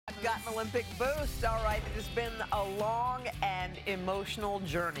got an Olympic boost. All right, it has been a long and emotional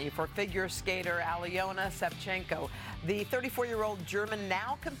journey for figure skater Alyona Savchenko. The 34-year-old German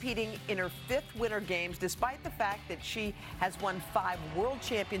now competing in her 5th Winter Games, despite the fact that she has won 5 world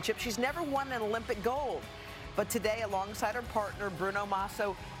championships. She's never won an Olympic gold. But today, alongside her partner, Bruno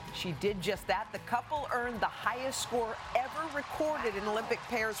Masso, she did just that. The couple earned the highest score ever recorded in Olympic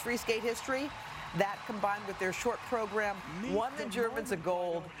pairs free skate history. That, combined with their short program, won the Germans a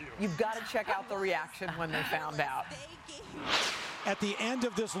gold. You've got to check out the reaction when they found out. At the end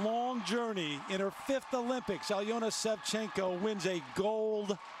of this long journey, in her 5th Olympics, Alyona Savchenko wins a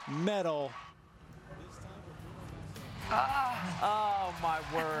gold medal. Oh, my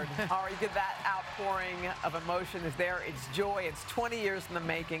word. All right, that outpouring of emotion is there. It's joy. It's 20 years in the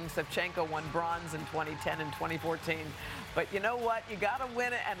making. Savchenko won bronze in 2010 and 2014. But you know what? You got to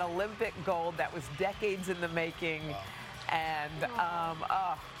win an Olympic gold. That was decades in the making. And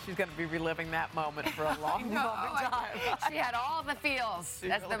she's going to be reliving that moment for a long time. She had all the feels,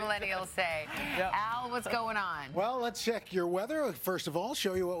 as the millennials say. Yep. Al, what's going on? Well, let's check your weather. First of all,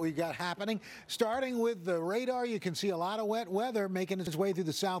 show you what we've got happening. Starting with the radar, you can see a lot of wet weather making its way through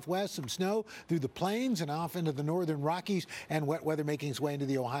the southwest, some snow through the plains and off into the northern Rockies, and wet weather making its way into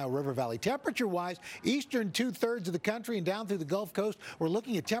the Ohio River Valley. Temperature-wise, eastern 2/3 of the country and down through the Gulf Coast, we're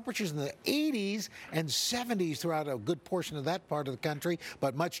looking at temperatures in the 80s and 70s throughout a good portion of that part of the country,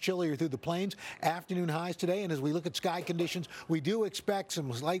 but much chillier through the plains. Afternoon highs today, and as we look at sky conditions, we do expect some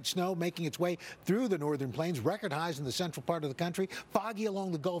light snow making its way through the northern plains. Record highs in the central part of the country, foggy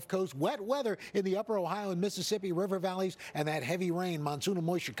along the Gulf Coast, wet weather in the upper Ohio and Mississippi River valleys, and that heavy rain, monsoonal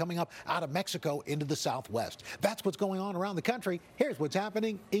moisture coming up out of Mexico into the southwest. That's what's going on around the country. Here's what's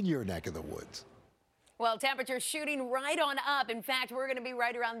happening in your neck of the woods. Well, temperatures shooting right on up. In fact, we're going to be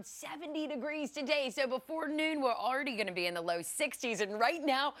right around 70 degrees today. So before noon, we're already going to be in the low 60s. And right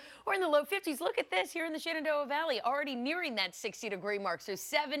now, we're in the low 50s. Look at this here in the Shenandoah Valley, already nearing that 60-degree mark. So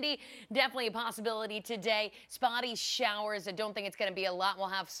 70, definitely a possibility today. Spotty showers. I don't think it's going to be a lot. We'll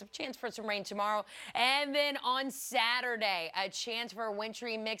have some chance for some rain tomorrow. And then on Saturday, a chance for a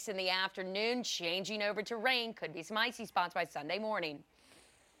wintry mix in the afternoon, changing over to rain. Could be some icy spots by Sunday morning.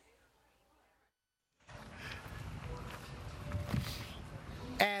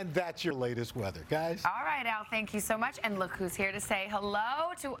 And that's your latest weather, guys. All right, Al, thank you so much. And look who's here to say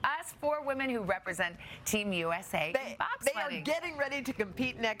hello to us 4 women who represent Team USA in They are bobsledding. getting ready to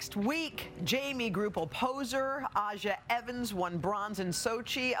compete next week. Jamie Grupel-Poser, Aja Evans won bronze in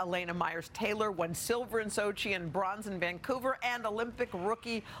Sochi. Elena Myers-Taylor won silver in Sochi and bronze in Vancouver. And Olympic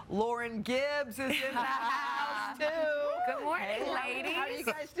rookie Lauren Gibbs is in the house, too. Good morning, ladies. How are you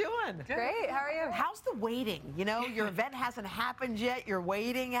guys doing? Great. How are you? How's the waiting? You know, your event hasn't happened yet. You're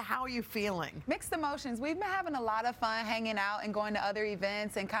waiting. How are you feeling? Mixed emotions. We've been having a lot of fun hanging out and going to other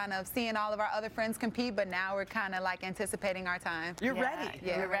events and kind of seeing all of our other friends compete, but now we're kind of like anticipating our time. You're ready.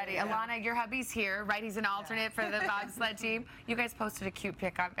 Yeah, You're ready. yeah. Alana, your hubby's here, right? He's an alternate for the bobsled team. You guys posted a cute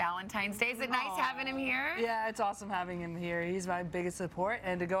pic on Valentine's Day. Is it nice having him here? Yeah, it's awesome having him here. He's my biggest support,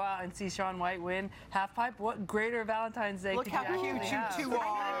 and to go out and see Shaun White win half pipe, what greater Valentine's Day Look could how you cute actually you have? two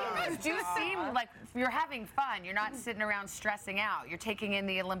are. You guys do seem like you're having fun. You're not sitting around stressing out. You're taking in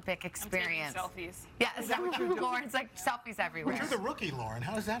the Olympic experience. I'm taking selfies. Yeah, is that what you're doing? Lauren's like selfies everywhere. But you're the rookie, Lauren.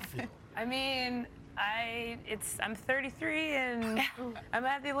 How does that feel? I mean, I'm 33 and I'm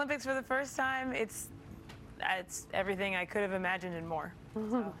at the Olympics for the first time. It's everything I could have imagined and more.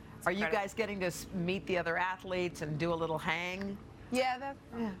 So, Are you guys getting to meet the other athletes and do a little hang? Yeah,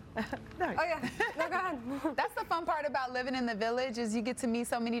 No. oh yeah, no, go ahead. That's the fun part about living in the village is you get to meet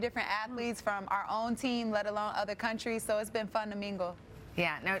so many different athletes from our own team, let alone other countries. So it's been fun to mingle.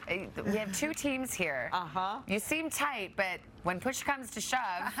 Yeah, no, we have 2 teams here. You seem tight, but when push comes to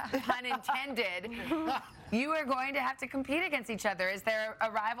shove, pun intended, you are going to have to compete against each other. Is there a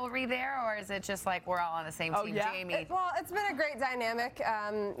rivalry there, or is it just like we're all on the same team? Yeah. Jamie? Well, it's been a great dynamic.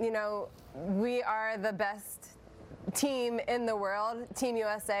 You know, we are the best team in the world, Team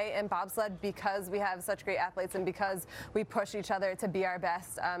USA in bobsled, because we have such great athletes and because we push each other to be our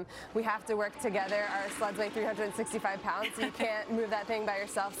best. We have to work together. Our sleds weigh 365 pounds, so you can't move that thing by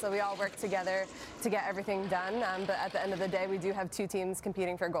yourself, so we all work together to get everything done. But at the end of the day, we do have 2 teams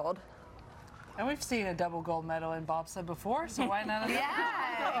competing for gold. And we've seen a double gold medal in bobsled before, so why not? Yeah,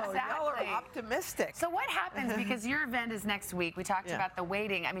 Oh, y'all are exactly. optimistic. So what happens, because your event is next week, we talked about the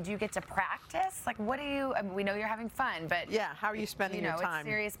waiting. I mean, do you get to practice? Like, what do you, I mean, we know you're having fun, but Yeah, how are you spending your time? it's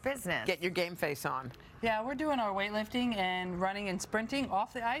serious business. Get your game face on. Yeah, we're doing our weightlifting and running and sprinting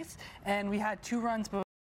off the ice, and we had 2 runs